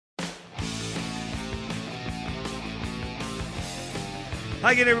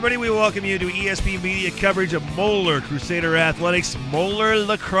Hi again, everybody. We welcome you to ESP Media coverage of Moeller Crusader Athletics, Moeller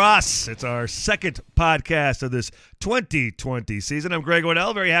Lacrosse. It's our second podcast of this 2020 season. I'm Greg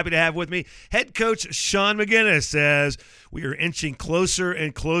Waddell. Very happy to have with me head coach Sean McGinnis as we are inching closer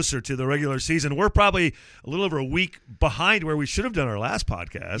and closer to the regular season. We're probably a little over a week behind where we should have done our last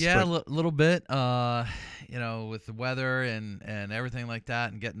podcast. Yeah, a little bit. With the weather and everything like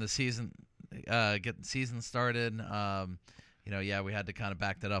that, and getting the season started. We had to kind of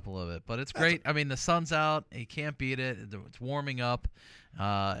back that up a little bit. But it's great. I mean, the sun's out. You can't beat it. It's warming up,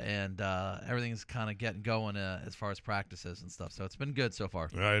 and everything's kind of getting going as far as practices and stuff. So it's been good so far.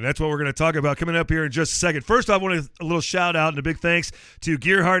 All right, that's what we're going to talk about coming up here in just a second. First off, I want a little shout-out and a big thanks to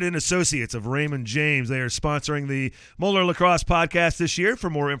Gearhart and Associates of Raymond James. They are sponsoring the Moeller Lacrosse podcast this year. For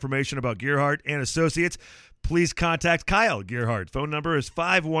more information about Gearhart and Associates, please contact Kyle Gearhart. Phone number is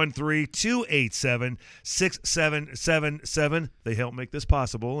 513-287-6777. They help make this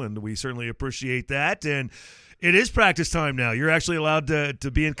possible, and we certainly appreciate that. And it is practice time now. You're actually allowed to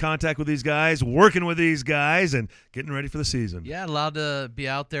be in contact with these guys, working with these guys, and getting ready for the season. Yeah, allowed to be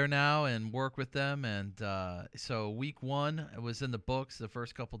out there now and work with them. And so week one was in the books the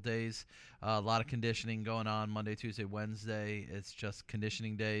first couple days. A lot of conditioning going on Monday, Tuesday, Wednesday. It's just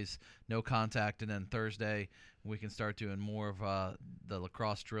conditioning days, no contact. And then Thursday we can start doing more of the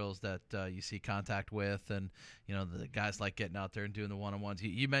lacrosse drills that you see contact with. And, the guys like getting out there and doing the one-on-ones.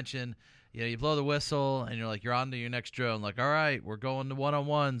 You mentioned – you blow the whistle and you're like, you're on to your next drill. And like, all right, we're going to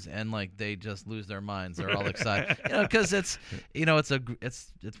one-on-ones, and like they just lose their minds. They're all excited, because it's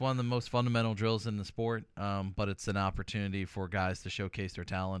one of the most fundamental drills in the sport. But it's an opportunity for guys to showcase their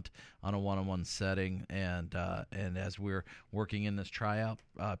talent on a one-on-one setting. And as we're working in this tryout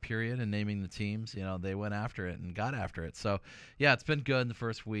period and naming the teams, they went after it and got after it. So yeah, it's been good in the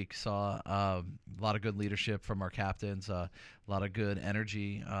first week. Saw a lot of good leadership from our captains. A lot of good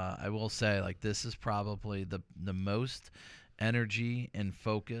energy. I will say, this is probably the most energy and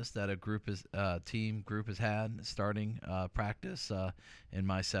focus that a team group has had starting practice in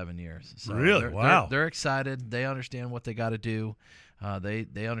my 7 years. So really? Wow. They're excited. They understand what they got to do.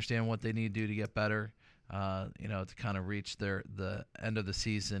 They understand what they need to do to get better. To kind of reach the end of the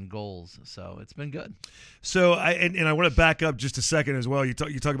season goals. So it's been good. So I want to back up just a second as well. You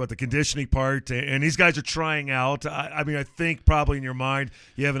talk about the conditioning part, and these guys are trying out. I think probably in your mind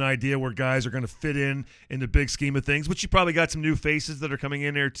you have an idea where guys are going to fit in the big scheme of things, but you probably got some new faces that are coming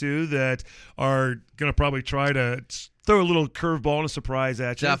in there too that are going to probably try to throw a little curveball and a surprise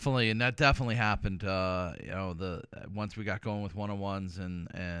at you. Definitely, and that definitely happened. Once we got going with one-on-ones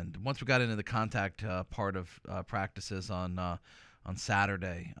and once we got into the contact part of practices on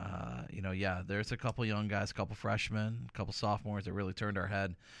Saturday, there's a couple young guys, a couple freshmen, a couple sophomores that really turned our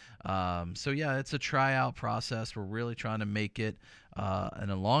head. It's a tryout process. We're really trying to make it an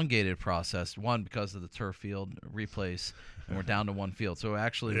elongated process. One, because of the turf field replace, and we're down to one field. So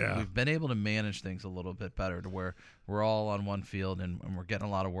actually, we've been able to manage things a little bit better to where we're all on one field and we're getting a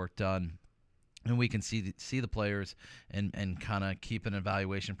lot of work done. And we can see the players and kind of keep an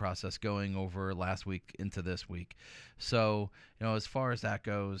evaluation process going over last week into this week. So, as far as that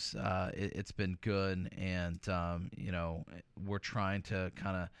goes, it's been good. And, we're trying to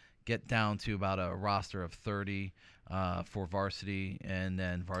kind of get down to about a roster of 30 for varsity, and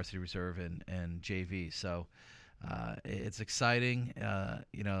then varsity reserve and JV. So it's exciting.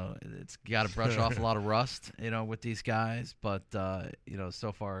 It's got to brush off a lot of rust, with these guys, but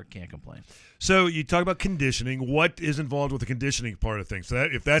so far can't complain. So you talk about conditioning. What is involved with the conditioning part of things? So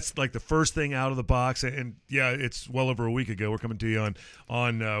if that's like the first thing out of the box, and it's well over a week ago. We're coming to you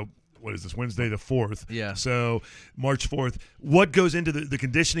on what is this, Wednesday the 4th? Yeah. So March 4th. What goes into the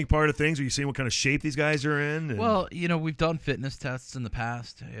conditioning part of things? Are you seeing what kind of shape these guys are in? Well, we've done fitness tests in the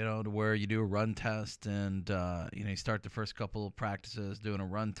past, to where you do a run test and, you start the first couple of practices doing a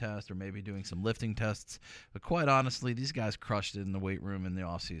run test or maybe doing some lifting tests. But quite honestly, these guys crushed it in the weight room in the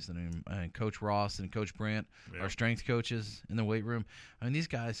offseason. And Coach Ross and Coach Brandt, our strength coaches in the weight room, these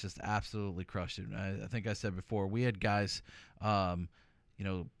guys just absolutely crushed it. I think I said before, we had guys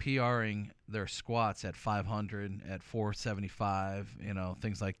PRing their squats at 500, at 475,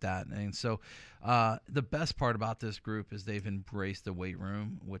 things like that. And so the best part about this group is they've embraced the weight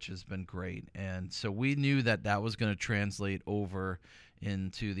room, which has been great. And so we knew that was going to translate over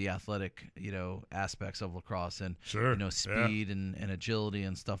into the athletic, aspects of lacrosse and, speed and agility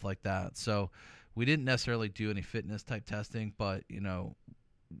and stuff like that. So we didn't necessarily do any fitness type testing, but,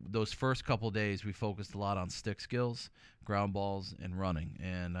 those first couple of days we focused a lot on stick skills, ground balls, and running.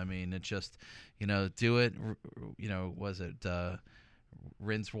 And it just, do it, was it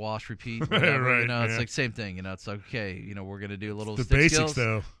rinse, wash, repeat, whatever. Right, you know, it's yeah. like same thing. You know, it's like, okay, you know, we're gonna do a little The stick basics, skills.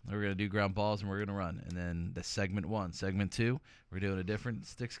 though. We're gonna do ground balls and we're gonna run. And then the segment 1, segment 2, we're doing a different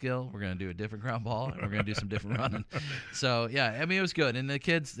stick skill. We're gonna do a different ground ball and we're gonna do some different running. So yeah, I mean, it was good. And the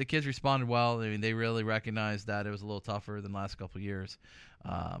kids responded well. I mean, they really recognized that it was a little tougher than the last couple of years.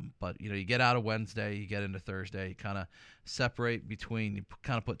 But you know, you get out of Wednesday, you get into Thursday, you kind of separate between, you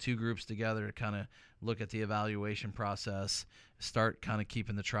kind of put two groups together to kind of look at the evaluation process, start kind of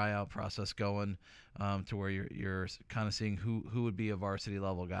keeping the tryout process going, to where you're kind of seeing who would be a varsity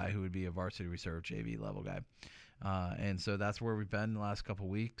level guy, who would be a varsity reserve JV level guy. And so that's where we've been the last couple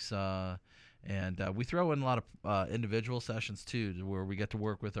of weeks. And we throw in a lot of individual sessions too, where we get to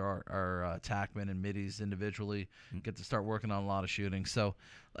work with our tackmen and middies individually, get to start working on a lot of shooting. So,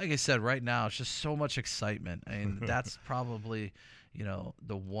 like I said, right now it's just so much excitement, and that's probably, you know,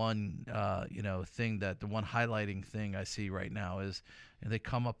 the one thing that the one highlighting thing I see right now is, and they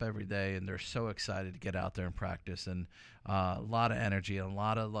come up every day and they're so excited to get out there and practice, and a lot of energy and a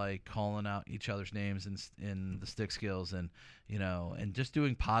lot of like calling out each other's names in the stick skills, and you know, and just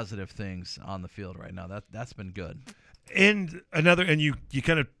doing positive things on the field right now. That's been good. And you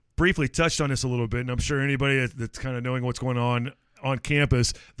kind of briefly touched on this a little bit, and I'm sure anybody that's kind of knowing what's going on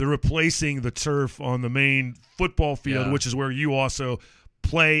campus, they're replacing the turf on the main football field, which is where you also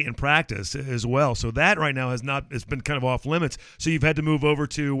play and practice as well. So that right now it's been kind of off limits. So you've had to move over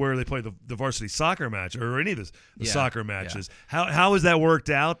to where they play the varsity soccer match, or any of the soccer matches. Yeah. How has that worked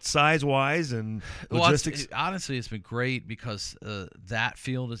out size-wise and logistics? Honestly, it's been great because that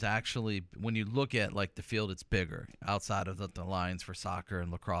field is actually, when you look at like the field, it's bigger outside of the lines for soccer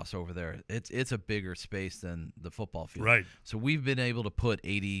and lacrosse over there. It's a bigger space than the football field. Right. So we've been able to put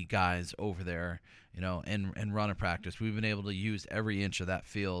 80 guys over there, you know, and run a practice. We've been able to use every inch of that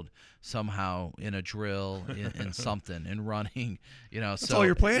field somehow in a drill, in something, in running, you know. That's all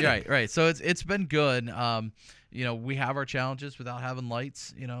you're planning. Right. So it's been good. You know, we have our challenges without having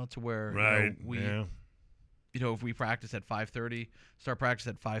lights, you know, to where you know, if we practice at 5:30, start practice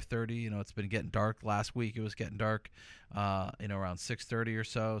at 5:30, you know, it's been getting dark. Last week it was getting dark, you know, around 6:30 or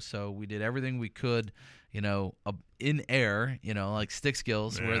so. So we did everything we could, you know, in air, you know, like stick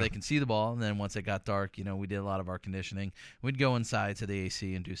skills where they can see the ball. And then once it got dark, you know, we did a lot of our conditioning. We'd go inside to the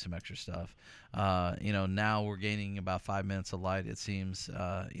AC and do some extra stuff. You know, now we're gaining about 5 minutes of light, it seems,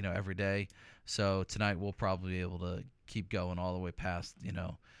 you know, every day. So tonight we'll probably be able to keep going all the way past, you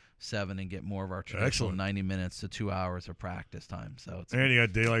know, 7 and get more of our traditional 90 minutes to 2 hours of practice time. So and you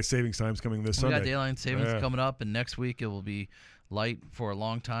got daylight savings times coming this Sunday. We got daylight savings coming up, and next week it will be light for a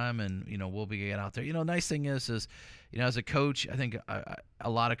long time, and you know, we'll be getting out there. You know, nice thing is you know, as a coach, I think a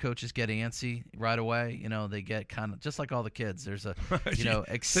lot of coaches get antsy right away. You know, they get kind of just like all the kids. There's a you know,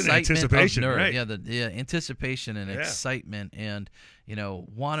 excitement, anticipation, of nerve. right? Anticipation and excitement, and you know,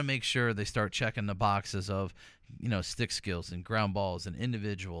 want to make sure they start checking the boxes of, you know, stick skills and ground balls and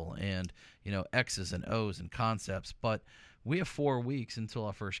individual and, you know, X's and O's and concepts. But we have 4 weeks until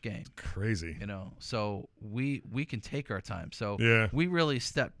our first game. Crazy. You know, so we can take our time. So we really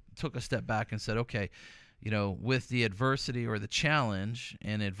took a step back and said, okay, you know, with the adversity or the challenge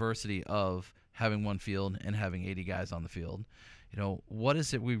and adversity of having one field and having 80 guys on the field, you know, what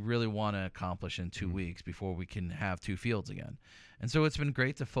is it we really want to accomplish in 2 weeks before we can have 2 fields again? And so it's been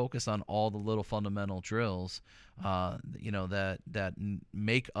great to focus on all the little fundamental drills, you know, that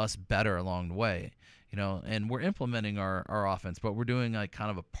make us better along the way, you know, and we're implementing our offense, but we're doing like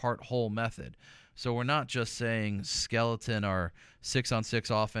kind of a part whole method. So we're not just saying skeleton our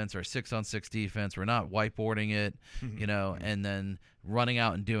 6-on-6 offense or 6-on-6 defense. We're not whiteboarding it, you know, and then running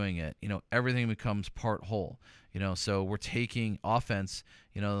out and doing it. You know, everything becomes part whole, you know, so we're taking offense,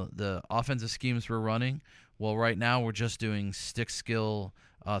 you know, the offensive schemes we're running. Well, right now we're just doing stick skill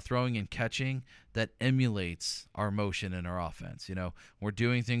throwing and catching that emulates our motion in our offense. You know, we're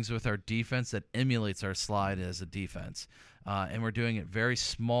doing things with our defense that emulates our slide as a defense. And we're doing it very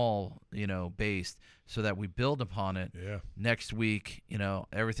small, you know, based so that we build upon it. Next week, you know,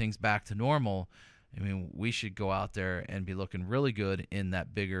 everything's back to normal. I mean, we should go out there and be looking really good in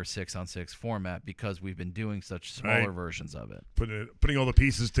that bigger 6-on-6 format because we've been doing such smaller versions of it. Putting all the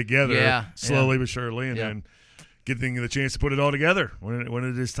pieces together slowly but surely, and then getting the chance to put it all together when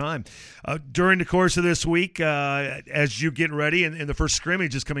it is time. During the course of this week, as you get ready, and the first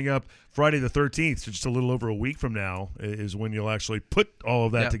scrimmage is coming up Friday the 13th, so just a little over a week from now is when you'll actually put all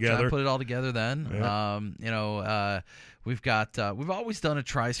of that together. Put it all together then. You know, we've always done a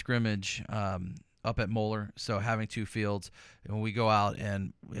tri-scrimmage up at Moeller, so having 2 fields, and when we go out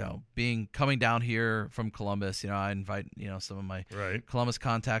and, you know, coming down here from Columbus, you know, I invite, you know, some of my Columbus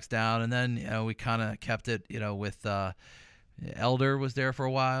contacts down, and then, you know, we kind of kept it, you know, with Elder was there for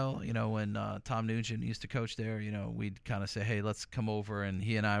a while. When Tom Nugent used to coach there, we'd kind of say, hey, let's come over, and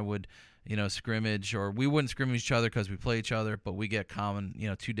he and I would, scrimmage, or we wouldn't scrimmage each other because we play each other, but we get common,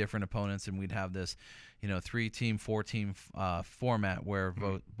 2 different opponents, and we'd have this, 3-team, 4-team format where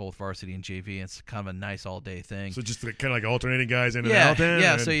both varsity and JV. It's kind of a nice all-day thing. So just kind of like alternating guys in and out then?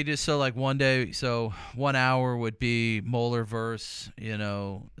 Yeah, so you just, like one day, so 1 hour would be Moeller versus,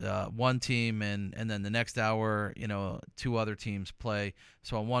 one team, and then the next hour, 2 other teams play.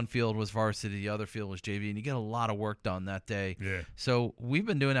 So on one field was varsity, the other field was JV, and you get a lot of work done that day. Yeah. So we've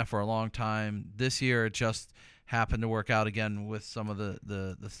been doing that for a long time. This year it just happened to work out again with some of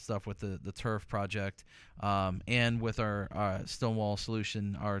the stuff with the turf project, and with our Stonewall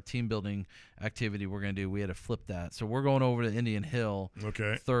Solution, our team building activity we're going to do. We had to flip that. So we're going over to Indian Hill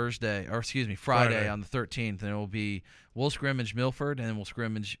Friday on the 13th, and we'll scrimmage Milford, and then we'll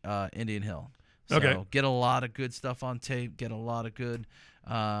scrimmage Indian Hill. So get a lot of good stuff on tape, get a lot of good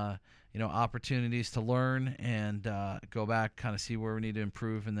opportunities to learn, and go back, kind of see where we need to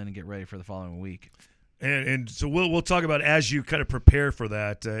improve, and then get ready for the following week. And so we'll talk about as you kind of prepare for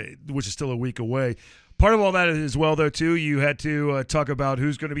that, which is still a week away. Part of all that as well, though, too, you had to talk about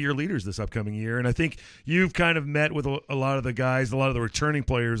who's going to be your leaders this upcoming year. And I think you've kind of met with a lot of the guys, a lot of the returning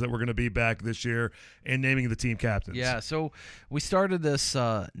players that were going to be back this year, and naming the team captains. Yeah, so we started this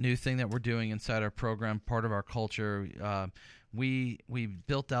new thing that we're doing inside our program, part of our culture. We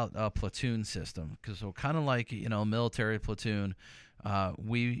built out a platoon system, so kind of like a military platoon.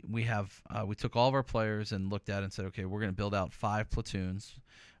 We took all of our players and looked at it and said, okay, we're going to build out 5 platoons,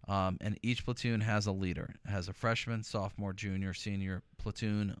 and each platoon has a leader. It has a freshman, sophomore, junior, senior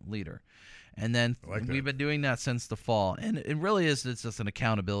platoon leader. And then we've been doing that since the fall, and it really is, it's just an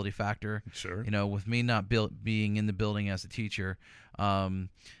accountability factor. Sure. With me not being in the building as a teacher,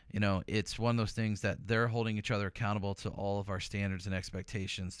 it's one of those things that they're holding each other accountable to all of our standards and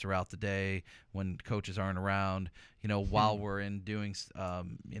expectations throughout the day when coaches aren't around, while we're in doing,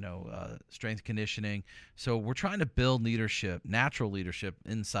 strength conditioning. So we're trying to build leadership, natural leadership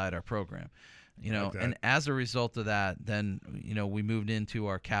inside our program. And as a result of that, then, we moved into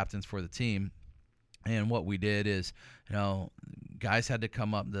our captains for the team. And what we did is, guys had to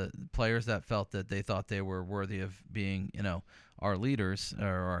come up, the players that felt that they thought they were worthy of being, our leaders or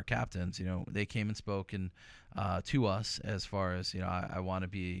our captains, they came and spoke to us as far as, I want to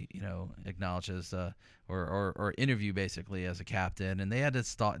be, acknowledged as or interview basically as a captain. And they had to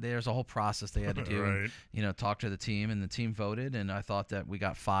start, there's a whole process they had to do, right. And, talk to the team, and the team voted. And I thought that we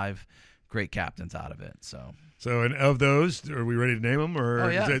got 5 great captains out of it. So, and of those, are we ready to name them,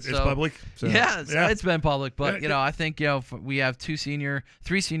 or it's public? So, it's been public, but I think we have 3 senior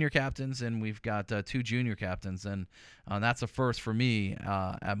captains, and we've got 2 junior captains, and that's a first for me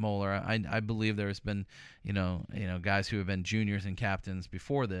at Moeller. I believe there's been guys who have been juniors and captains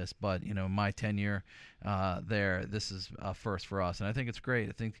before this, but my tenure there, this is a first for us, and I think it's great.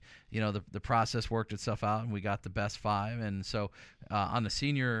 I think the process worked itself out, and we got the best 5, and so on the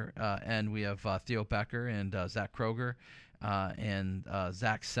senior end we have Theo Becker and Zach Kroger, and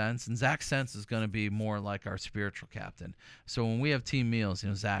Zach Sense. And Zach Sense is going to be more like our spiritual captain. So when we have team meals,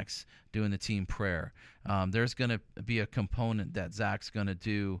 Zach's doing the team prayer. There's going to be a component that Zach's going to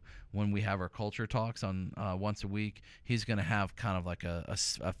do when we have our culture talks on once a week. He's going to have kind of like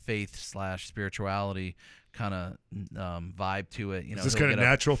a faith/spirituality kind of vibe to it. Is this kind of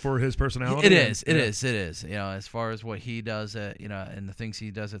natural for his personality? It is. As far as what he does at, and the things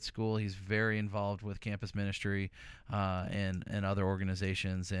he does at school, he's very involved with campus ministry and other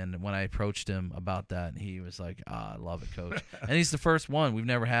organizations. And when I approached him about that, he was like, I love it, Coach. And he's the first one. We've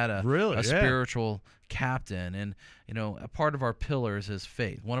never had a spiritual captain. And, a part of our pillars is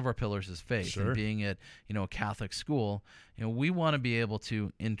faith. One of our pillars is faith. Sure. And being at, a Catholic school, we want to be able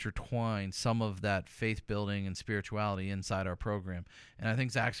to intertwine some of that faith building and spirituality inside our program. And I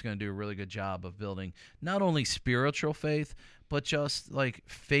think Zach's going to do a really good job of building not only spiritual faith, but just like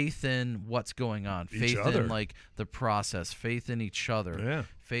faith in what's going on, faith in like the process, faith in each other,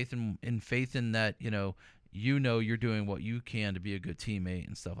 faith in that, you're doing what you can to be a good teammate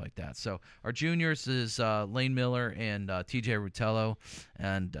and stuff like that. So our juniors is Lane Miller and TJ Rutello,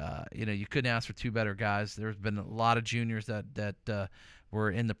 and you couldn't ask for 2 better guys. There's been a lot of juniors that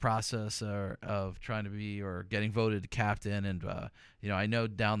were in the process of trying to be or getting voted to captain, and I know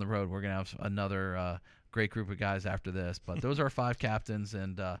down the road we're gonna have another great group of guys after this. But those are our 5 captains,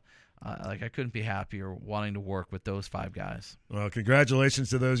 and I couldn't be happier wanting to work with those 5 guys. Well, congratulations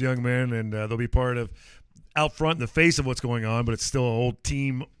to those young men, and they'll be part of out front in the face of what's going on, but it's still a whole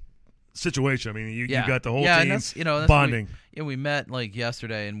team situation. I mean, you got the whole team and that's bonding. We met like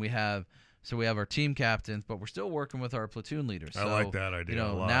yesterday, and we have So we have our team captains, but we're still working with our platoon leaders. I like that idea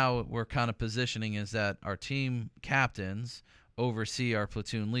a lot. Now we're kind of positioning is that our team captains oversee our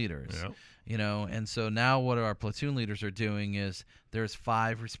platoon leaders. Yeah. And so now what our platoon leaders are doing is there's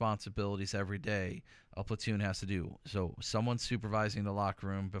 5 responsibilities every day a platoon has to do. So someone's supervising the locker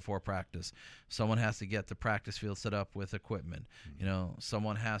room before practice. Someone has to get the practice field set up with equipment.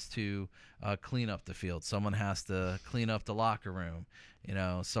 Someone has to clean up the field. Someone has to clean up the locker room.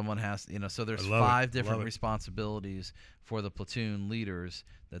 Someone has, so there's 5 different responsibilities for the platoon leaders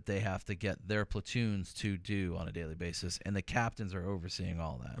that they have to get their platoons to do on a daily basis, and the captains are overseeing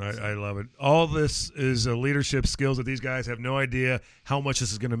all that. I love it. All this is leadership skills that these guys have no idea how much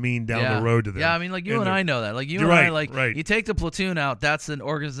this is going to mean down the road to them. Yeah, I mean, like you and I know that. Like you and I, like you take the platoon out, that's an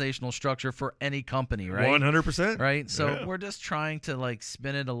organizational structure for any company, right? 100%. Right? So we're just trying to like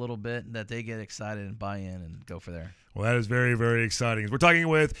spin it a little bit and that they get excited and buy in and go for there. Well, that is very, very exciting. We're talking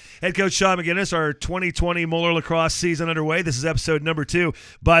with head coach Sean McGinnis, our 2020 Moeller Lacrosse season underway. This is episode number 2.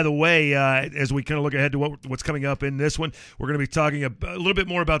 By the way, as we kind of look ahead to what's coming up in this one, we're going to be talking a little bit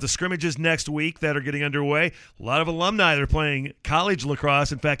more about the scrimmages next week that are getting underway. A lot of alumni that are playing college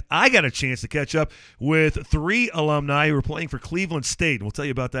lacrosse. In fact, I got a chance to catch up with 3 alumni who are playing for Cleveland State. And we'll tell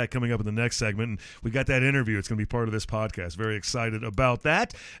you about that coming up in the next segment. And we got that interview. It's going to be part of this podcast. Very excited about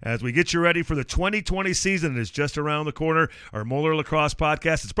that. As we get you ready for the 2020 season, it is just around the corner. Our Moeller Lacrosse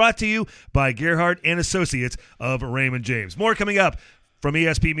podcast is brought to you by Gerhardt and Associates of Raymond James. More coming up from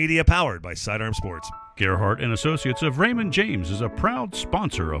ESP Media, powered by Sidearm Sports. Gerhardt and Associates of Raymond James is a proud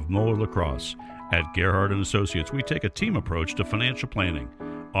sponsor of Moeller Lacrosse. At Gerhardt and Associates, we take a team approach to financial planning,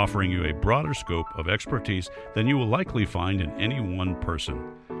 offering you a broader scope of expertise than you will likely find in any one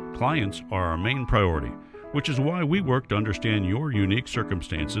person. Clients are our main priority, which is why we work to understand your unique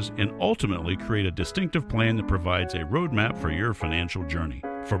circumstances and ultimately create a distinctive plan that provides a roadmap for your financial journey.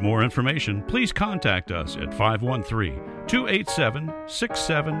 For more information, please contact us at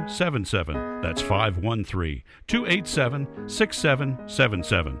 513-287-6777. That's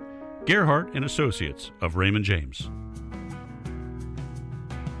 513-287-6777. Gerhardt and Associates of Raymond James.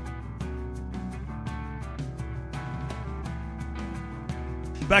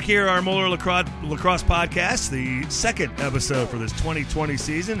 Back here, our Moeller Lacrosse podcast, the second episode for this 2020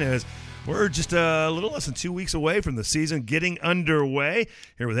 season, as we're just a little less than 2 weeks away from the season getting underway.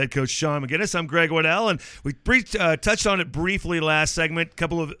 Here with head coach Sean McGinnis, I'm Greg Waddell, and we touched on it briefly last segment. A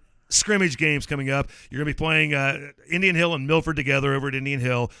couple of scrimmage games coming up. You're going to be playing Indian Hill and Milford together over at Indian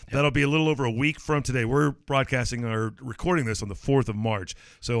Hill. Yep. That'll be a little over a week from today. We're recording this on the 4th of March.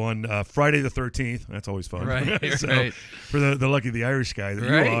 So on Friday the 13th, that's always fun. Right. So right. For the Irish guy that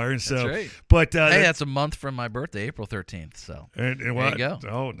you are. And so, that's right. But hey, that's a month from my birthday, April 13th. So and there you go.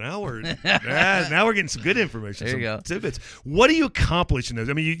 Oh, now we're getting some good information. There you go. Tidbits. What do you accomplish in those?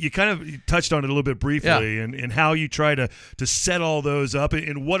 I mean, you kind of touched on it a little bit briefly, and how you try to set all those up,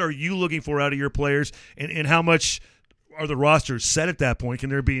 and what are you looking for out of your players, and how much are the rosters set at that point? Can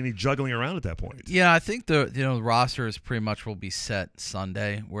there be any juggling around at that point? Yeah, I think the rosters pretty much will be set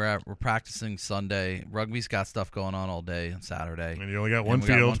Sunday. We're practicing Sunday. Rugby's got stuff going on all day on Saturday. And you only got one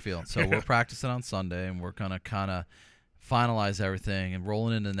field. So we're practicing on Sunday, and we're going to kind of finalize everything and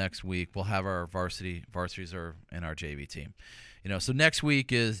rolling into next week. We'll have our varsity reserve and our JV team. So next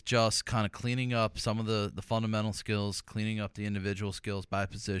week is just kind of cleaning up some of the fundamental skills, cleaning up the individual skills by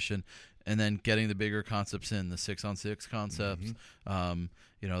position, and then getting the bigger concepts in, the 6-on-6 concepts,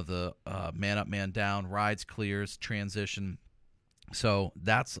 the man up, man down, rides, clears, transition. So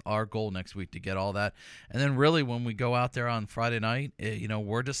that's our goal next week, to get all that. And then really when we go out there on Friday night,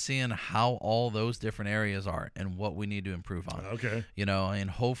 we're just seeing how all those different areas are and what we need to improve on. Okay. And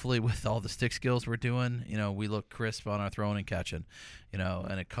hopefully with all the stick skills we're doing, we look crisp on our throwing and catching,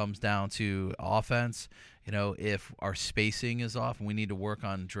 and it comes down to offense. If our spacing is off and we need to work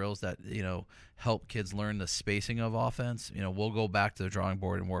on drills that, help kids learn the spacing of offense, we'll go back to the drawing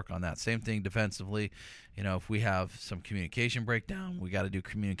board and work on that. Same thing defensively. If we have some communication breakdown, we got to do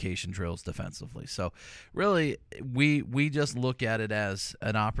communication drills defensively. So really, we just look at it as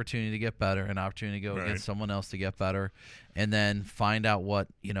an opportunity to get better, an opportunity to go against someone else to get better, and then find out what,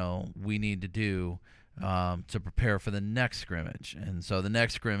 we need to do to prepare for the next scrimmage. And so the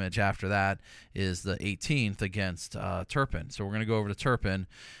next scrimmage after that is the 18th against Turpin. So we're going to go over to Turpin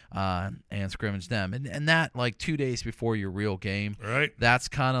and scrimmage them. And that, like 2 days before your real game, right? That's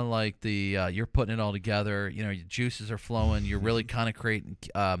kind of like the you're putting it all together. Your juices are flowing. You're really kind of treating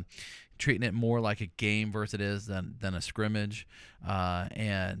it more like a game versus it is than a scrimmage.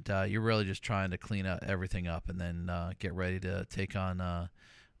 And you're really just trying to clean everything up and then get ready to take on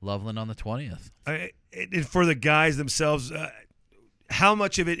Loveland on the 20th. For the guys themselves, how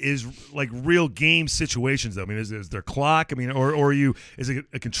much of it is like real game situations though? I mean, is there clock? I mean, or is it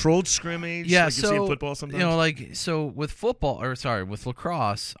a controlled scrimmage? Yeah, like you see in football sometimes. So with with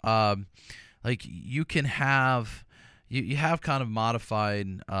lacrosse, like you can have you have kind of modified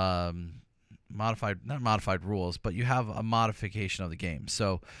not modified rules, but you have a modification of the game.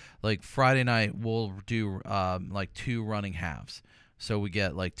 So like Friday night we'll do like 2 running halves. So we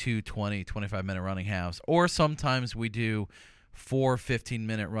get like 2 25-minute running halves, or sometimes we do 4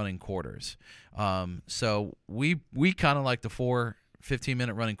 15-minute running quarters. So we kind of like the 4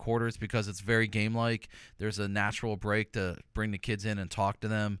 15-minute running quarters because it's very game-like. There's a natural break to bring the kids in and talk to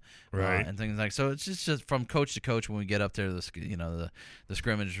them, right? And things like so. It's just from coach to coach when we get up there to the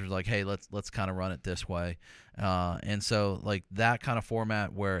scrimmage. We're like, hey, let's kind of run it this way, and so like that kind of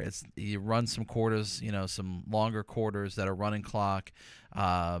format where you run some quarters, some longer quarters that are running clock.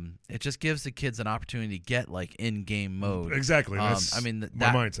 It just gives the kids an opportunity to get like in-game mode. Exactly. That's my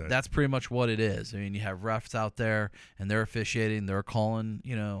mindset. That's pretty much what it is. I mean, you have refs out there and they're officiating, they're calling,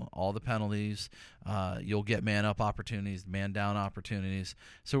 all the penalties. You'll get man-up opportunities, man-down opportunities.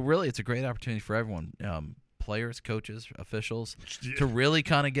 So really, it's a great opportunity for everyone. Players, coaches, officials, to really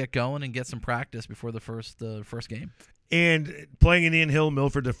kind of get going and get some practice before the first game. And playing in Indian Hill,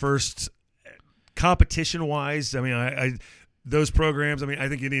 Milford, the first competition-wise, I mean, those programs, I mean, I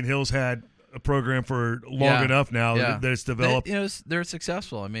think Indian Hill's had a program for long enough now that it's developed. They're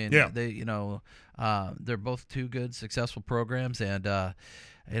successful. I mean, they're both 2 good, successful programs, and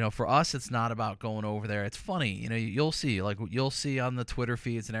for us, it's not about going over there. It's funny, you'll see on the Twitter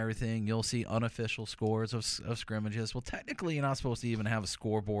feeds and everything, you'll see unofficial scores of scrimmages. Well, technically, you're not supposed to even have a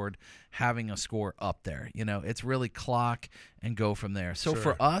scoreboard having a score up there. It's really clock and go from there. So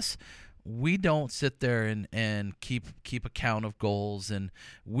for us, we don't sit there and keep account of goals, and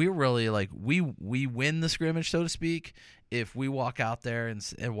we really we win the scrimmage, so to speak, if we walk out there and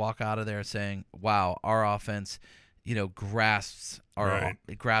walk out of there saying, wow, our offense grasps our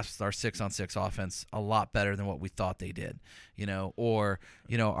 6-on-6 offense a lot better than what we thought they did, or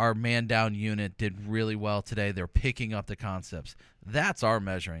our man down unit did really well today. They're picking up the concepts. That's our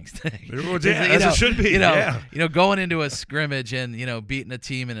measuring stick. As it should be. Going into a scrimmage and beating a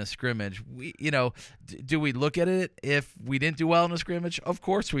team in a scrimmage. Do we look at it if we didn't do well in a scrimmage? Of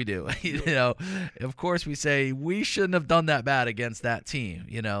course we do. Of course we say we shouldn't have done that bad against that team.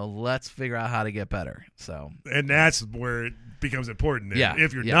 Let's figure out how to get better. So, and that's where it becomes important. Yeah.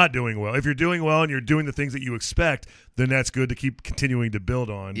 If you're not doing well, if you're doing well and you're doing the things that you expect, then that's good to keep continuing to build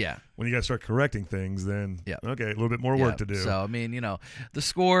on. Yeah. When you got to start correcting things, then okay, a little bit more work to do. So I mean, the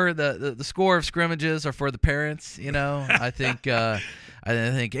score, the score of scrimmages are for the parents. I think,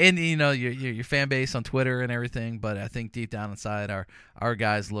 and your fan base on Twitter and everything. But I think deep down inside, our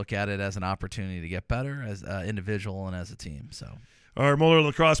guys look at it as an opportunity to get better as an individual and as a team. So. Our Moeller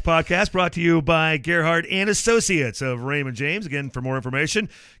Lacrosse podcast brought to you by Gerhardt and Associates of Raymond James. Again, for more information,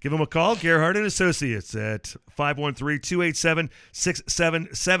 give them a call, Gerhardt and Associates at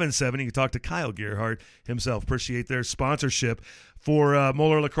 513-287-6777. You can talk to Kyle Gerhardt himself. Appreciate their sponsorship for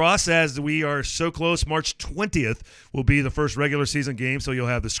Moeller Lacrosse as we are so close. March 20th will be the first regular season game, so you'll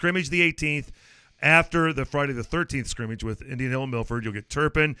have the scrimmage the 18th. After the Friday the 13th scrimmage with Indian Hill and Milford, you'll get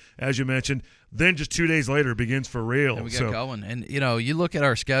Turpin, as you mentioned. Then just 2 days later, it begins for real. And we get going. And, you look at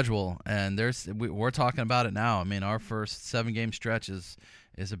our schedule, and we're talking about it now. I mean, our first 7-game stretch is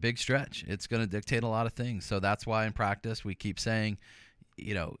a big stretch. It's going to dictate a lot of things. So that's why in practice we keep saying,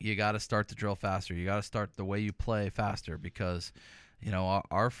 you got to start the drill faster. You got to start the way you play faster because –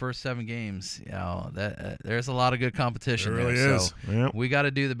 our first 7 games, there's a lot of good competition there. Really there. is. So we got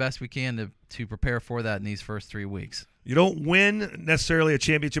to do the best we can to prepare for that in these first 3 weeks. You don't win necessarily a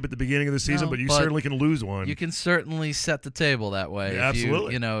championship at the beginning of the season, but you certainly can lose one. You can certainly set the table that way. Yeah,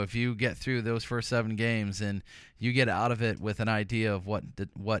 absolutely. If you get through those first 7 games and you get out of it with an idea of what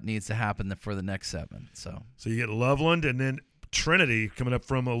needs to happen for the next 7. So you get Loveland and then Trinity coming up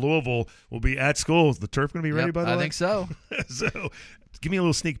from Louisville will be at school. Is the turf going to be ready by the way? I think so. So give me a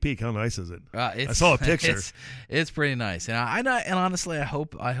little sneak peek. How nice is it? I saw a picture. It's pretty nice, and and honestly, I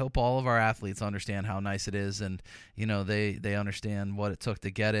hope all of our athletes understand how nice it is, and they understand what it took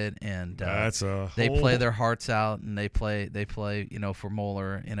to get it, and they play their hearts out, and they play for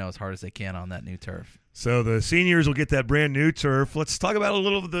Moeller as hard as they can on that new turf. So the seniors will get that brand new turf. Let's talk about a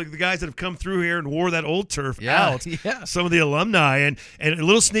little of the guys that have come through here and wore that old turf out. Yeah. Some of the alumni. And a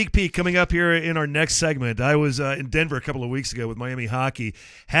little sneak peek coming up here in our next segment. I was in Denver a couple of weeks ago with Miami Hockey.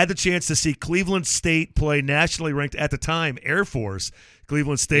 Had the chance to see Cleveland State play nationally ranked at the time Air Force.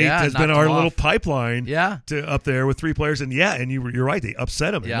 Cleveland State Yeah, has been knocked our them little off. pipeline Yeah. to up there with 3 players. And you're right. They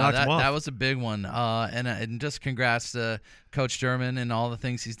upset them. They knocked them off. That was a big one. And just congrats to Coach German and all the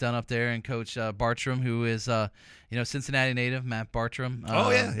things he's done up there, and Coach Bartram, who is Cincinnati native, Matt Bartram.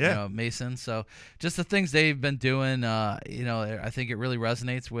 Mason. So just the things they've been doing. I think it really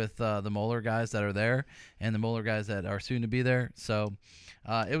resonates with the Moeller guys that are there and the Moeller guys that are soon to be there. So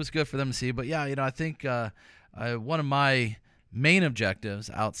it was good for them to see. But yeah, I think one of my main objectives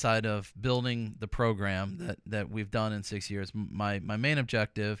outside of building the program that we've done in 6 years, my main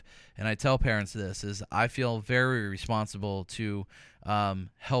objective, and I tell parents this, is I feel very responsible to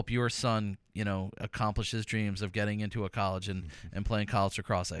help your son, accomplish his dreams of getting into a college and playing college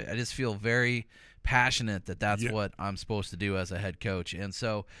lacrosse. I just feel very passionate that's what I'm supposed to do as a head coach. And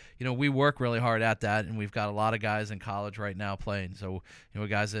so, we work really hard at that, and we've got a lot of guys in college right now playing. So,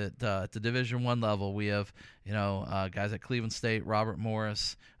 guys at the Division I level, we have, guys at Cleveland State, Robert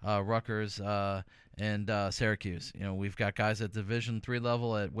Morris, Rutgers, and Syracuse. We've got guys at Division III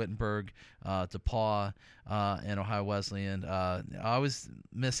level at Wittenberg, DePaul, and Ohio Wesleyan. I always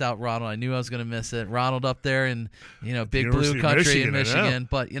miss out Ronald. I knew I was going to miss it. Ronald up there in big University blue of country in Michigan.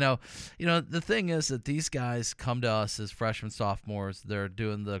 I know. But the thing is that these guys come to us as freshmen, sophomores. They're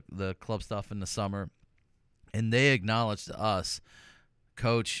doing the club stuff in the summer, and they acknowledge to us,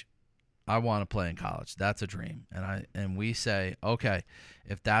 Coach, I want to play in college. That's a dream. And we say, okay,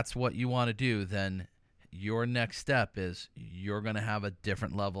 if that's what you want to do, then your next step is you're going to have a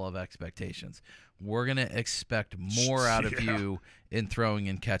different level of expectations. We're going to expect more out of you in throwing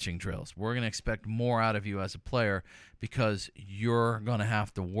and catching drills. We're going to expect more out of you as a player because you're going to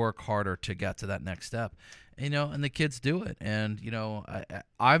have to work harder to get to that next step. And the kids do it. And,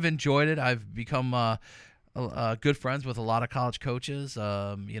 I've enjoyed it. I've become good friends with a lot of college coaches.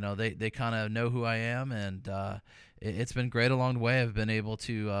 They kind of know who I am, and it's been great along the way. I've been able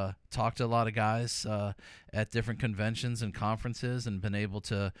to talk to a lot of guys at different conventions and conferences, and been able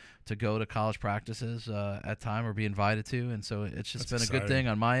to go to college practices at time or be invited to. And so it's just been a good thing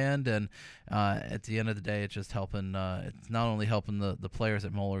on my end. And at the end of the day, it's just helping. It's not only helping the players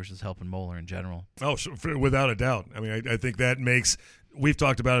at Moeller's, it's helping Moeller in general. Oh, without a doubt. I mean, I think that makes – we've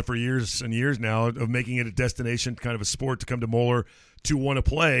talked about it for years and years now, of making it a destination, kind of a sport to come to Moeller to want to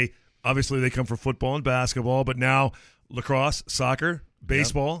play. Obviously, they come for football and basketball, but now lacrosse, soccer,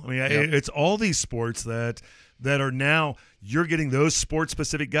 baseball. Yep. I mean, it's all these sports that are now you're getting those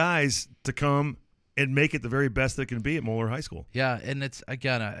sports-specific guys to come and make it the very best that it can be at Moeller High School. Yeah, and it's,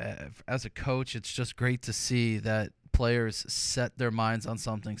 again, as a coach, it's just great to see that players set their minds on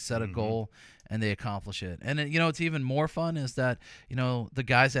something, set a goal, and they accomplish it. And it's even more fun is that the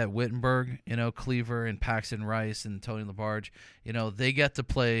guys at Wittenberg, Cleaver and Paxton Rice and Tony Labarge, they get to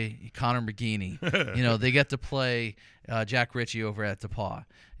play Connor McGeaney. They get to play Jack Ritchie over at DePaul.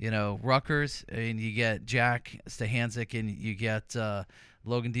 Rutgers, and you get Jack Stahanzik, and you get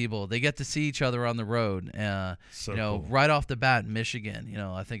Logan Diebel. They get to see each other on the road. Cool. Right off the bat in Michigan.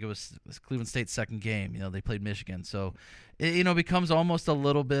 I think it was Cleveland State's second game. They played Michigan. So it becomes almost a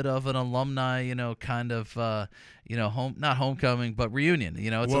little bit of an alumni, kind of not homecoming, but reunion.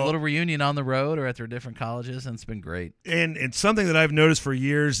 It's a little reunion on the road or at their different colleges, and it's been great. And it's something that I've noticed for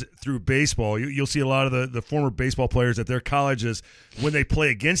years through baseball. You'll see a lot of the former baseball players at their colleges, when they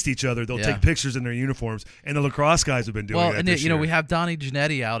play against each other, they'll take pictures in their uniforms, and the lacrosse guys have been doing that this year. We have Donnie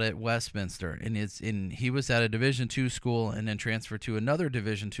Giannetti out at Westminster, and he was at a Division II school and then transferred to another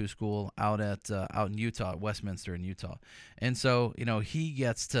Division II school out in Utah, Westminster in Utah. And so, he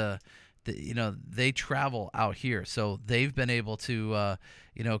gets to they travel out here. So they've been able to,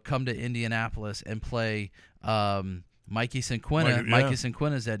 come to Indianapolis and play Mikey Cinquina. Mikey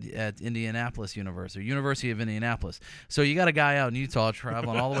Cinquina's at Indianapolis University of Indianapolis. So you got a guy out in Utah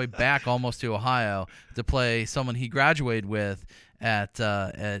traveling all the way back almost to Ohio to play someone he graduated with at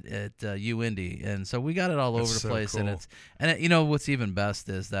UIndy, and so we got it all over the place. Cool. And what's even best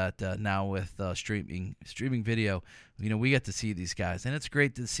is that now with streaming video, we get to see these guys, and it's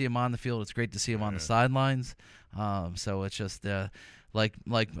great to see them on the field. It's great to see them on the sidelines. So it's just like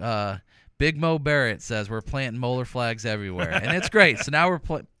Big Mo Barrett says, we're planting Moeller flags everywhere, and it's great. So now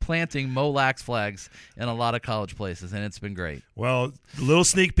we're planting Mo Lax flags in a lot of college places, and it's been great. Well, a little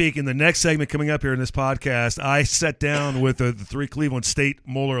sneak peek in the next segment coming up here in this podcast. I sat down with the 3 Cleveland State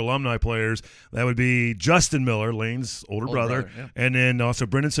Moeller alumni players. That would be Justin Miller, Lane's older brother, and then also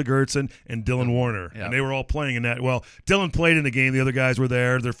Brendan Sigurdsson and Dylan Warner. Yeah. And they were all playing in that. Well, Dylan played in the game. The other guys were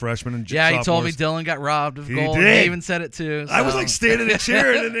there. They're freshmen and sophomores. He told me Dylan got robbed of goal. Did. He even said it too. So. I was like standing and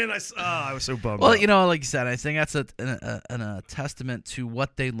cheering, and then I I was so bummed Well, out. like you said, I think that's a testament to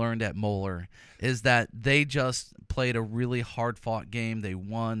what they learned at Moeller, is that they just played a really hard-fought game. They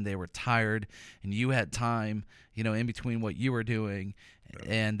won. They were tired, and you had time, in between what you were doing,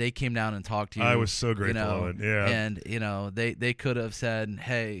 and they came down and talked to you. I was so grateful of it. Yeah. And they could have said,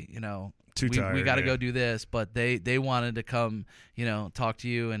 hey, Too tired, we got to yeah. go do this, but they wanted to come, talk to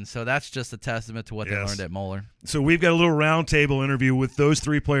you, and so that's just a testament to what they learned at Moeller. So we've got a little roundtable interview with those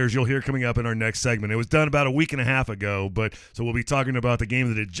three players you'll hear coming up in our next segment. It was done about a week and a half ago, so we'll be talking about the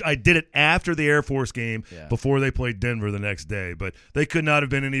game I did it after the Air Force game before they played Denver the next day. But they could not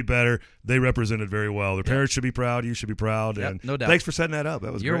have been any better. They represented very well. Their parents should be proud. You should be proud. Yep, and no doubt. Thanks for setting that up.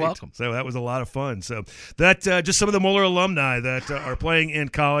 That was You're great. welcome. So that was a lot of fun. So that just some of the Moeller alumni that are playing in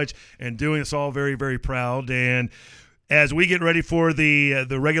college and doing us all very, very proud. And as we get ready for the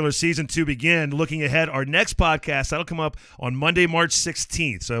regular season to begin, looking ahead, our next podcast, that'll come up on Monday, March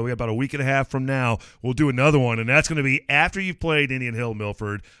 16th. So we have about a week and a half from now, we'll do another one, and that's going to be after you've played Indian Hill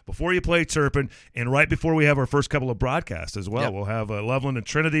Milford, before you play Turpin, and right before we have our first couple of broadcasts as well. Yep. We'll have Loveland and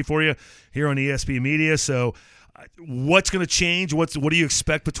Trinity for you here on ESP Media. So what's going to change? What do you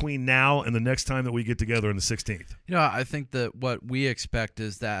expect between now and the next time that we get together on the 16th? I think that what we expect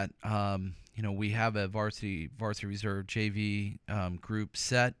is that we have a varsity reserve JV group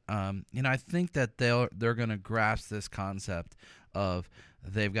set. I think that they're going to grasp this concept of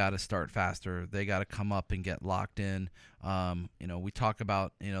they've got to start faster. They got to come up and get locked in. We talk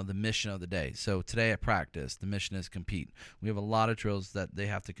about the mission of the day. So today at practice, the mission is compete. We have a lot of drills that they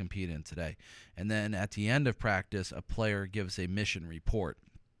have to compete in today. And then at the end of practice, a player gives a mission report.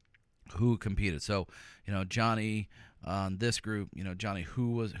 Who competed? So Johnny on this group, Johnny,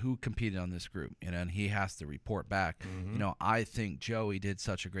 who competed on this group, and he has to report back. Mm-hmm. I think Joey did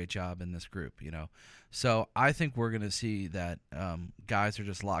such a great job in this group, So I think we're going to see that guys are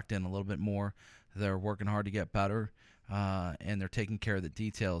just locked in a little bit more. They're working hard to get better, and they're taking care of the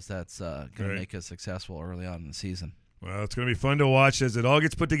details. That's going to make us successful early on in the season. Well, it's going to be fun to watch as it all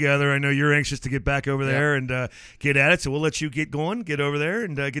gets put together. I know you're anxious to get back over there and get at it, so we'll let you get going, get over there,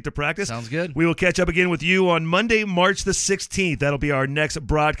 and get to practice. Sounds good. We will catch up again with you on Monday, March the 16th. That'll be our next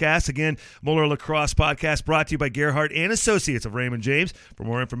broadcast. Again, Moeller Lacrosse Podcast brought to you by Gerhardt and Associates of Raymond James. For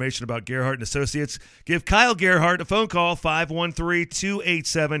more information about Gerhardt and Associates, give Kyle Gerhardt a phone call,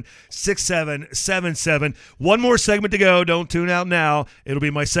 513-287-6777. One more segment to go. Don't tune out now. It'll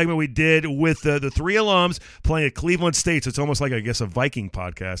be my segment we did with the three alums playing at Cleveland State. So it's almost like, I guess, a Viking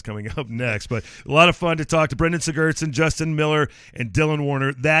podcast coming up next. But a lot of fun to talk to Brendan Sigurdsson, Justin Miller, and Dylan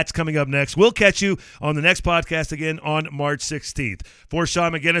Warner. That's coming up next. We'll catch you on the next podcast again on March 16th. For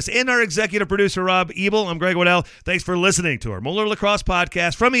Sean McGinnis and our executive producer, Rob Ebel, I'm Greg Waddell. Thanks for listening to our Moeller Lacrosse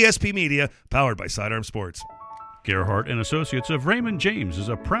Podcast from ESP Media, powered by Sidearm Sports. Gerhardt and Associates of Raymond James is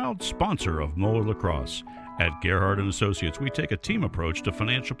a proud sponsor of Moeller Lacrosse. At Gerhardt and Associates, we take a team approach to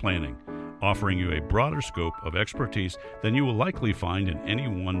financial planning, offering you a broader scope of expertise than you will likely find in any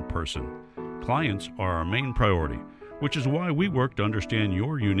one person. Clients are our main priority, which is why we work to understand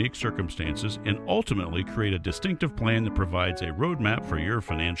your unique circumstances and ultimately create a distinctive plan that provides a roadmap for your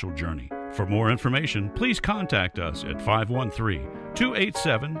financial journey. For more information, please contact us at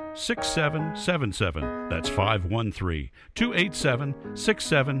 513-287-6777. That's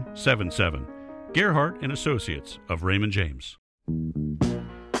 513-287-6777. Gerhardt and Associates of Raymond James.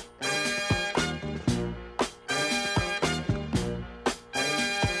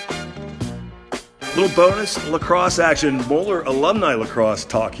 Little bonus lacrosse action, Moeller Alumni Lacrosse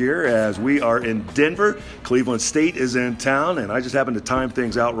talk here as we are in Denver. Cleveland State is in town, and I just happened to time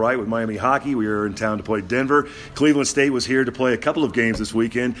things out right with Miami hockey. We were in town to play Denver. Cleveland State was here to play a couple of games this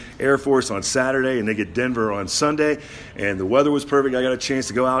weekend. Air Force on Saturday, and they get Denver on Sunday. And the weather was perfect. I got a chance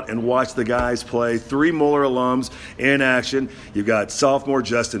to go out and watch the guys play. Three Moeller alums in action. You've got sophomore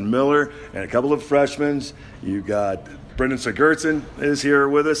Justin Miller and a couple of freshmen. You've got Brendan Sigurdsson is here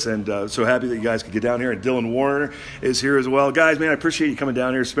with us, and so happy that you guys could get down here. And Dylan Warner is here as well. Guys, man, I appreciate you coming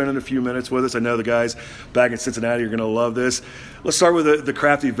down here, spending a few minutes with us. I know the guys back in Cincinnati are going to love this. Let's start with the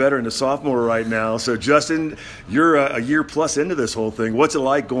crafty veteran, the sophomore right now. So, Justin, you're a year plus into this whole thing. What's it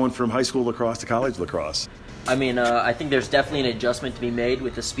like going from high school lacrosse to college lacrosse? I mean, I think there's definitely an adjustment to be made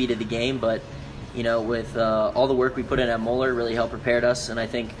with the speed of the game, but, with all the work we put in at Moeller really helped prepare us, and I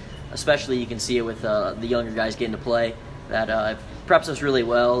think especially you can see it with the younger guys getting to play. That preps us really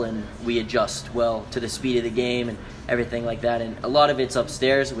well, and we adjust well to the speed of the game and everything like that. And a lot of it's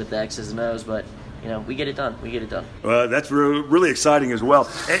upstairs with the X's and O's, but we get it done. That's really exciting as well.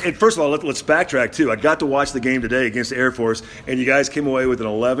 And first of all, let's backtrack, too. I got to watch the game today against Air Force, and you guys came away with an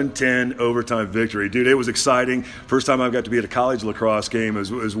 11-10 overtime victory. Dude, it was exciting. First time I've got to be at a college lacrosse game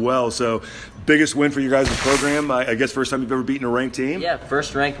as well. So, biggest win for you guys' program. I guess first time you've ever beaten a ranked team? Yeah,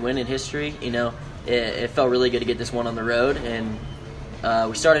 first ranked win in history. It felt really good to get this one on the road, and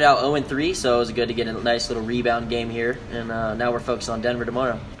we started out 0-3, so it was good to get a nice little rebound game here, and now we're focused on Denver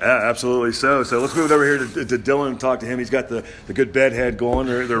tomorrow. Yeah, absolutely so. So let's move over here to Dylan and talk to him. He's got the good bedhead going.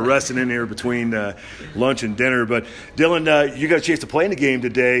 They're resting in here between lunch and dinner. But Dylan, you got a chance to play in the game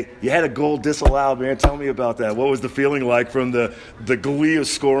today. You had a goal disallowed, man. Tell me about that. What was the feeling like from the glee of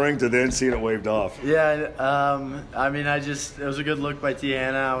scoring to then seeing it waved off? Yeah, it was a good look by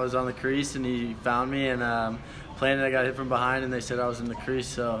Tiana. I was on the crease, and he found me, and planted, I got hit from behind, and they said I was in the crease,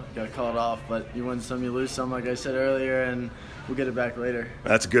 so got called off. But you win some, you lose some, like I said earlier, and we'll get it back later.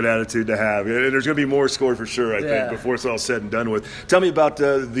 That's a good attitude to have. There's going to be more scored for sure, I think, before it's all said and done with. Tell me about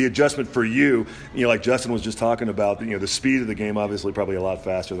the adjustment for you. Like Justin was just talking about, the speed of the game, obviously probably a lot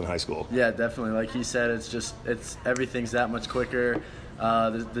faster than high school. Yeah, definitely. Like he said, it's everything's that much quicker.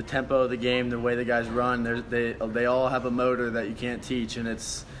 The tempo of the game, the way the guys run, they all have a motor that you can't teach, and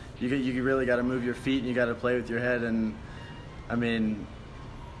it's you really got to move your feet and you got to play with your head, and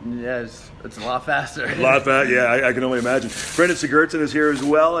it's a lot faster. A lot faster, yeah, I can only imagine. Brendan Sigurdsson is here as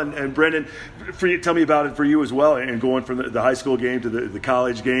well, and Brendan, tell me about it for you as well, and going from the high school game to the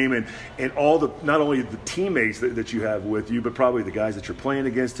college game, and all not only the teammates that you have with you, but probably the guys that you're playing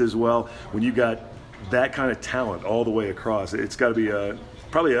against as well. When you got that kind of talent all the way across, it's got to be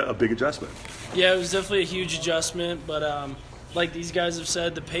probably a big adjustment. Yeah, it was definitely a huge adjustment, but like these guys have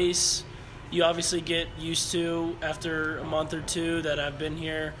said, the pace you obviously get used to after a month or two that I've been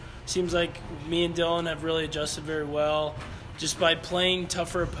here. Seems like me and Dylan have really adjusted very well. Just by playing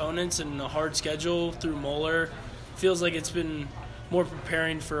tougher opponents and a hard schedule through Moeller, feels like it's been more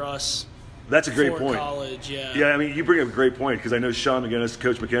preparing for us. That's a great point. College, yeah. Yeah, you bring up a great point, because I know Sean McGinnis,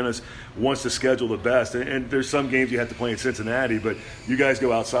 Coach McGinnis, wants to schedule the best. And there's some games you have to play in Cincinnati, but you guys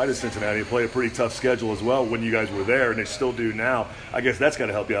go outside of Cincinnati and play a pretty tough schedule as well when you guys were there, and they still do now. I guess that's got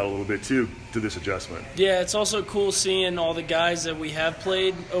to help you out a little bit, too, to this adjustment. Yeah, it's also cool seeing all the guys that we have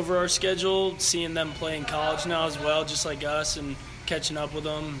played over our schedule, seeing them play in college now as well, just like us, and catching up with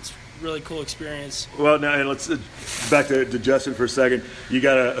them. It's really cool experience. Well, now and let's back to Justin for a second. You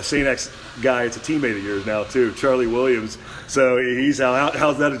got a St. X guy. It's a teammate of yours now too, Charlie Williams. So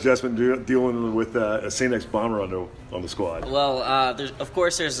how's that adjustment dealing with a St. X bomber on the squad? Well, there's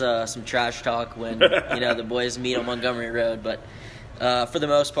some trash talk when the boys meet on Montgomery Road, but for the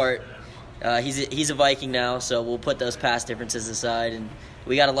most part, he's a Viking now, so we'll put those past differences aside, and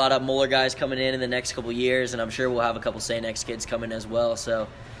we got a lot of Moeller guys coming in the next couple years, and I'm sure we'll have a couple St. X kids coming as well. So,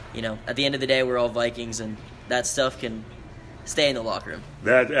 at the end of the day, we're all Vikings, and that stuff can stay in the locker room.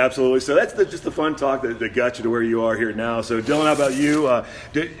 That absolutely. So that's just the fun talk that got you to where you are here now. So Dylan, how about you?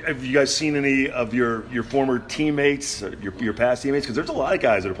 Have you guys seen any of your former teammates, your past teammates? Because there's a lot of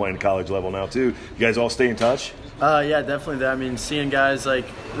guys that are playing at college level now too. You guys all stay in touch? Yeah, definitely. Seeing guys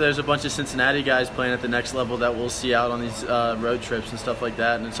there's a bunch of Cincinnati guys playing at the next level that we'll see out on these road trips and stuff like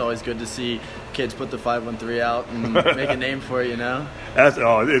that, and it's always good to see kids put the 5-1-3 out and make a name for it,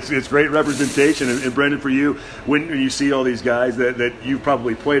 It's great representation. And Brendan, for you, when you see all these guys that you've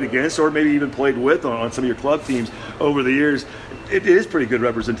probably played against or maybe even played with on some of your club teams over the years, it is pretty good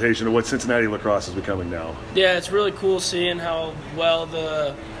representation of what Cincinnati lacrosse is becoming now. Yeah, it's really cool seeing how well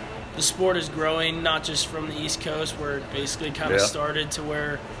the sport is growing, not just from the East Coast where it basically kind of started, to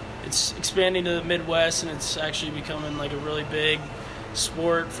where it's expanding to the Midwest, and it's actually becoming like a really big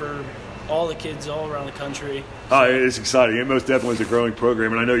sport for all the kids all around the country. Oh, it's exciting. It most definitely is a growing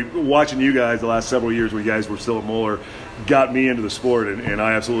program. And I know watching you guys the last several years when you guys were still at Moeller got me into the sport, and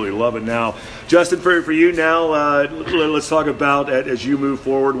I absolutely love it now. Justin, for you now, let's talk about as you move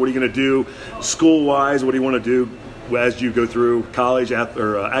forward, what are you going to do school-wise? What do you want to do as you go through college,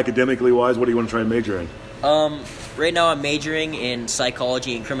 or academically-wise? What do you want to try and major in? Right now I'm majoring in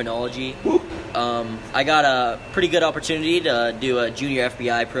psychology and criminology. I got a pretty good opportunity to do a junior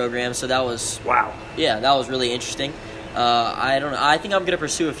FBI program, so that was that was really interesting. I don't know. I think I'm going to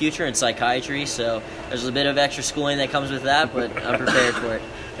pursue a future in psychiatry, so there's a bit of extra schooling that comes with that, but I'm prepared for it.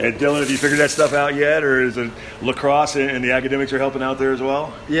 And Dylan, have you figured that stuff out yet, or is it lacrosse and the academics are helping out there as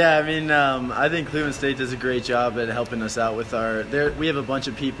well? Yeah, I think Cleveland State does a great job at helping us out with we have a bunch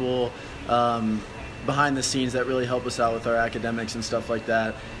of people behind the scenes that really help us out with our academics and stuff like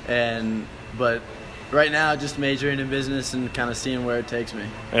that. But right now, just majoring in business and kind of seeing where it takes me.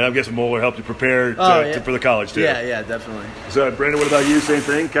 And I'm guessing Moeller helped you prepare for the college, too. Yeah, definitely. So, Brandon, what about you? Same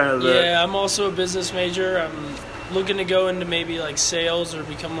thing? Yeah, I'm also a business major. I'm looking to go into maybe like sales or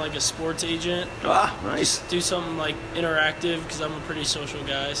become like a sports agent. Nice. Just do something like interactive because I'm a pretty social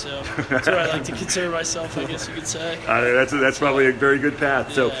guy, so that's what I like to consider myself, I guess you could say. That's probably a very good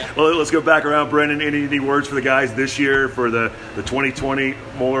path. So, well, let's go back around. Brendan, any words for the guys this year for the 2020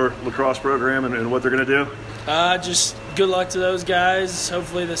 Moeller Lacrosse program and what they're going to do? Just good luck to those guys.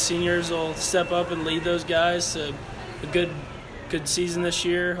 Hopefully the seniors will step up and lead those guys to a good season this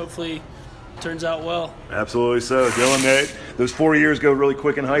year. Hopefully turns out well. Absolutely so. Dylan, those 4 years go really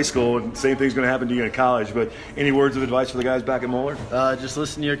quick in high school, and same thing's going to happen to you in college. But any words of advice for the guys back at Moeller? Just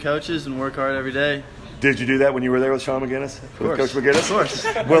listen to your coaches and work hard every day. Did you do that when you were there with Sean McGinnis? Of course. With Coach McGinnis? Of course.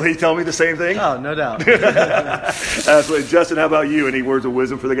 Will he tell me the same thing? Oh, no doubt. Absolutely. Justin, how about you? Any words of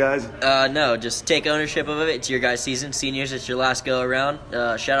wisdom for the guys? No, just take ownership of it. It's your guys' season. Seniors, it's your last go around.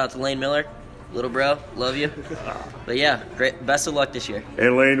 Shout out to Lane Miller. Little bro, love you. But yeah, great. Best of luck this year.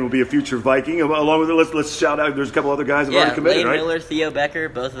 And Lane will be a future Viking. Along with it, let's shout out. There's a couple other guys who've already committed, Lane right? Miller, Theo Becker,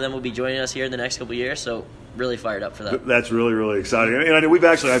 both of them will be joining us here in the next couple of years. So really fired up for that. That's really, really exciting. And I know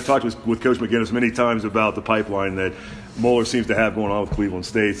I've talked with Coach McGinnis many times about the pipeline that Moeller seems to have going on with Cleveland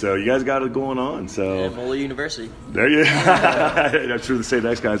State. So you guys got it going on. So Moeller University. There you I'm sure the State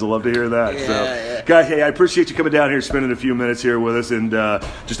X guys will love to hear that. Yeah. Guys, hey, I appreciate you coming down here, spending a few minutes here with us, and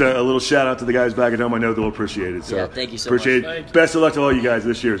just a little shout out to the guys back at home. I know they'll appreciate it. So thank you so appreciate much. it. Best of luck to all you guys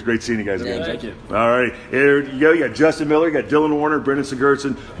this year. It's great seeing you guys again. Thank you. All right, here you go. You got Justin Miller, you got Dylan Warner, Brendan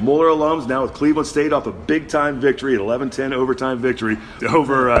Sigurdsson, Moeller alums now with Cleveland State off a big-time victory, an 11-10 overtime victory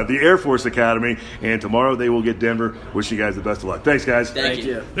over the Air Force Academy. And tomorrow they will get Denver. Wish you guys the best of luck. Thanks, guys. Thank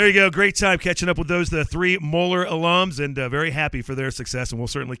you. There you go. Great time catching up with the three Moeller alums, and very happy for their success, and we'll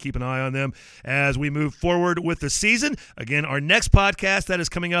certainly keep an eye on them as we move forward with the season. Again, our next podcast, that is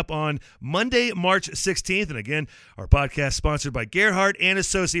coming up on Monday, March 16th. And again, our podcast sponsored by Gerhardt and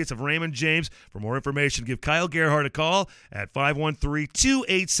Associates of Raymond James. For more information, give Kyle Gerhardt a call at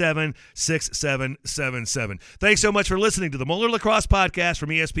 513-287-6777. Thanks so much for listening to the Moeller Lacrosse Podcast from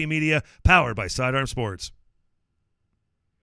ESP Media, powered by Sidearm Sports.